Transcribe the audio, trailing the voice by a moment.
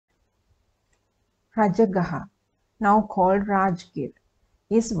Rajagaha, now called Rajgir,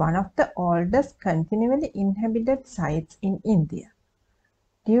 is one of the oldest continually inhabited sites in India.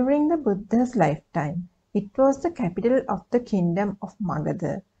 During the Buddha's lifetime, it was the capital of the kingdom of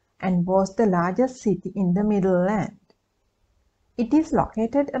Magadha and was the largest city in the Middle Land. It is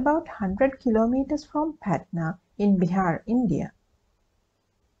located about 100 kilometers from Patna in Bihar, India.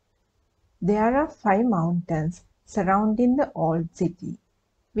 There are 5 mountains surrounding the old city,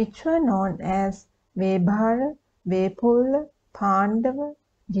 which were known as Vebhara, Vepulla, Pandava,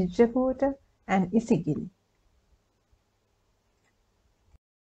 Gijjakuta, and Isigiri.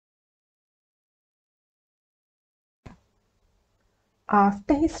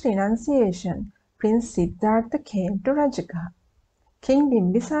 After his renunciation, Prince Siddhartha came to Rajagaha. King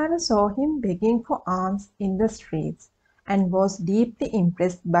Bimbisara saw him begging for alms in the streets and was deeply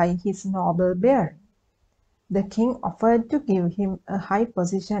impressed by his noble bearing. The king offered to give him a high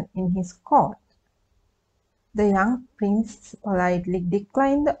position in his court. The young prince politely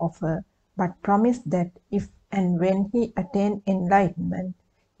declined the offer, but promised that if and when he attained enlightenment,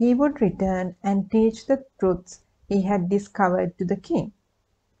 he would return and teach the truths he had discovered to the king.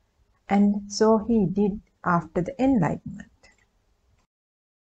 And so he did after the enlightenment.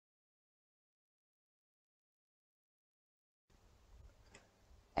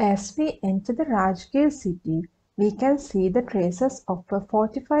 As we enter the Rajgir city, we can see the traces of a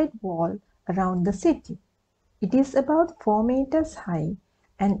fortified wall around the city. It is about 4 meters high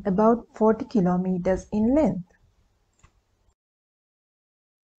and about 40 kilometers in length.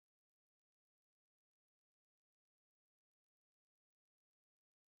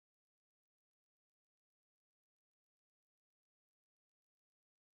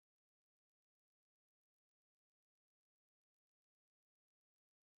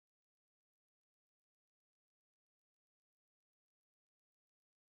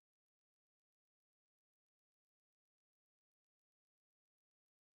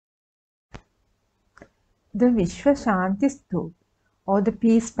 The Vishva Shanthi Stupa, or the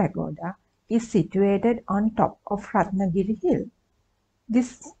Peace Pagoda, is situated on top of Ratnagiri Hill.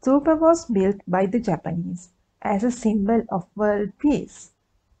 This stupa was built by the Japanese as a symbol of world peace.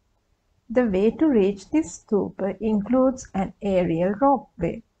 The way to reach this stupa includes an aerial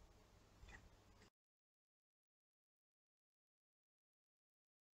ropeway.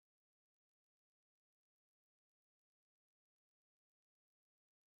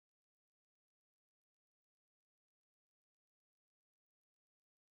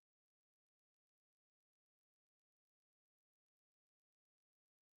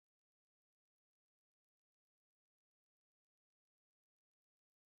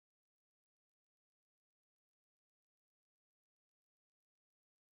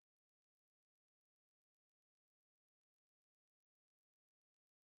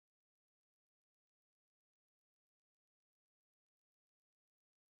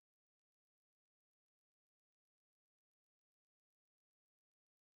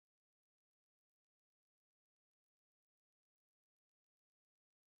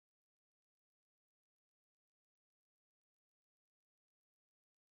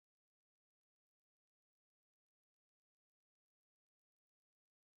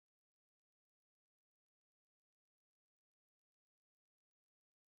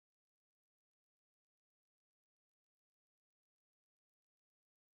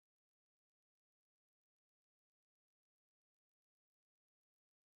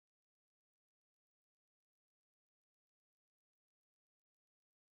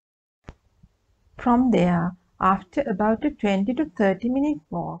 From there, after about a 20 to 30-minute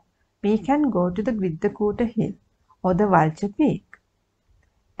walk, we can go to the Griddhakuta hill or the Vulture Peak.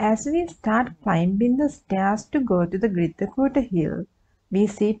 As we start climbing the stairs to go to the Griddhakuta hill, we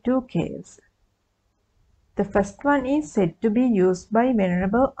see 2 caves. The first one is said to be used by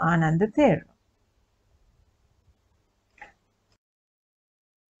Venerable Ananda Thero.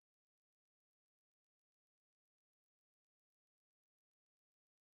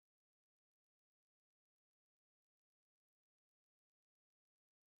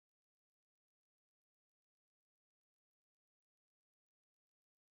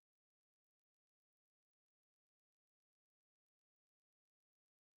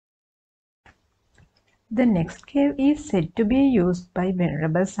 The next cave is said to be used by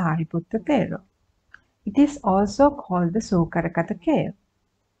Venerable Sariputta Thero. It is also called the Sukarakhatha cave.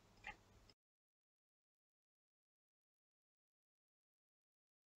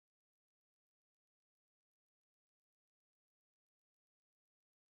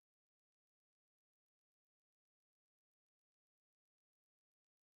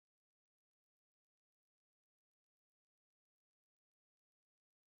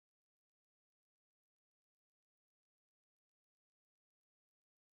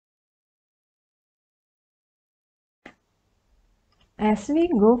 As we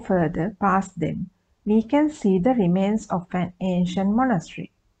go further past them, we can see the remains of an ancient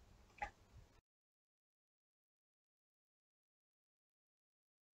monastery.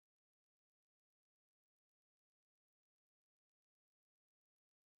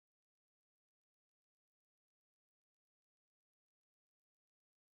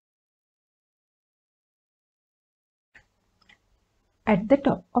 At the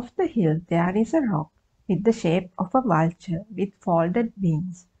top of the hill there is a rock with the shape of a vulture with folded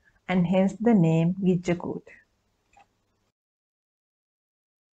wings, and hence the name Gijjakuta.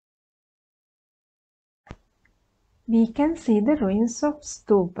 We can see the ruins of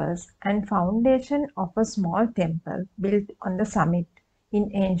stupas and foundation of a small temple built on the summit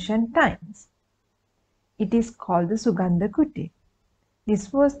in ancient times. It is called the Sugandha Kuti.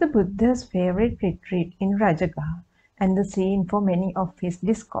 This was the Buddha's favorite retreat in Rajagaha and the scene for many of his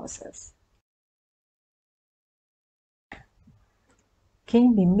discourses.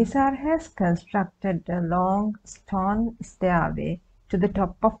 King Bimbisara has constructed a long stone stairway to the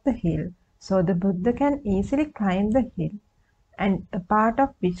top of the hill so the Buddha can easily climb the hill, and a part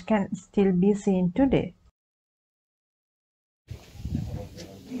of which can still be seen today.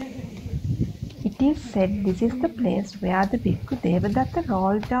 It is said this is the place where the Bhikkhu Devadatta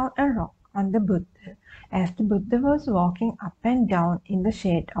rolled down a rock on the Buddha as the Buddha was walking up and down in the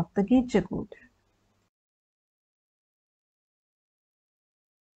shade of the Gijjakuta.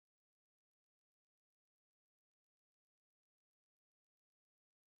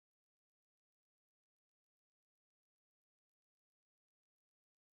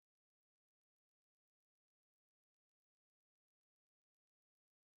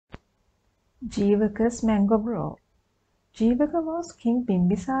 Jivaka's mango grove. Jivaka was King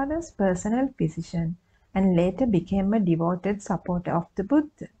Bimbisara's personal physician and later became a devoted supporter of the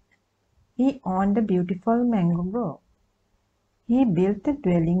Buddha. He owned a beautiful mango grove. He built a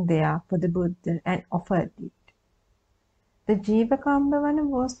dwelling there for the Buddha and offered it. The Jivaka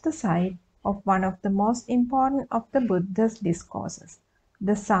was the site of one of the most important of the Buddha's discourses,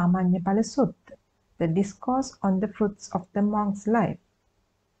 the Samanyapala Sutta, the discourse on the fruits of the monk's life.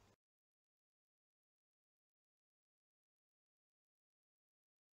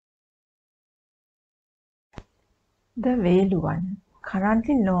 The Veluvana,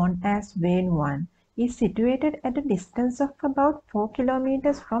 currently known as Veluvana, is situated at a distance of about 4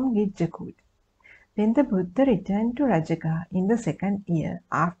 kilometers from Gijjakuta. When the Buddha returned to Rajagaha in the second year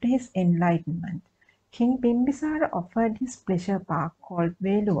after his enlightenment, King Bimbisara offered his pleasure park called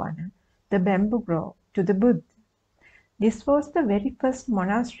Veluvana, the bamboo grove, to the Buddha. This was the very first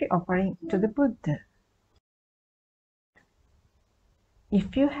monastery offering to the Buddha.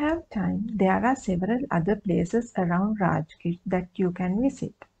 If you have time, there are several other places around Rajgir that you can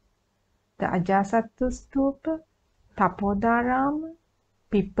visit. The Ajasattu Stupa, Tapodharama,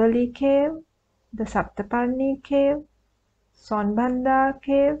 Pippali Cave, the Saptaparni Cave, Sonbandar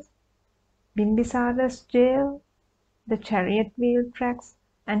Cave, Bimbisara's jail, the chariot wheel tracks,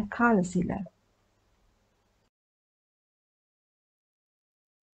 and Kalasila.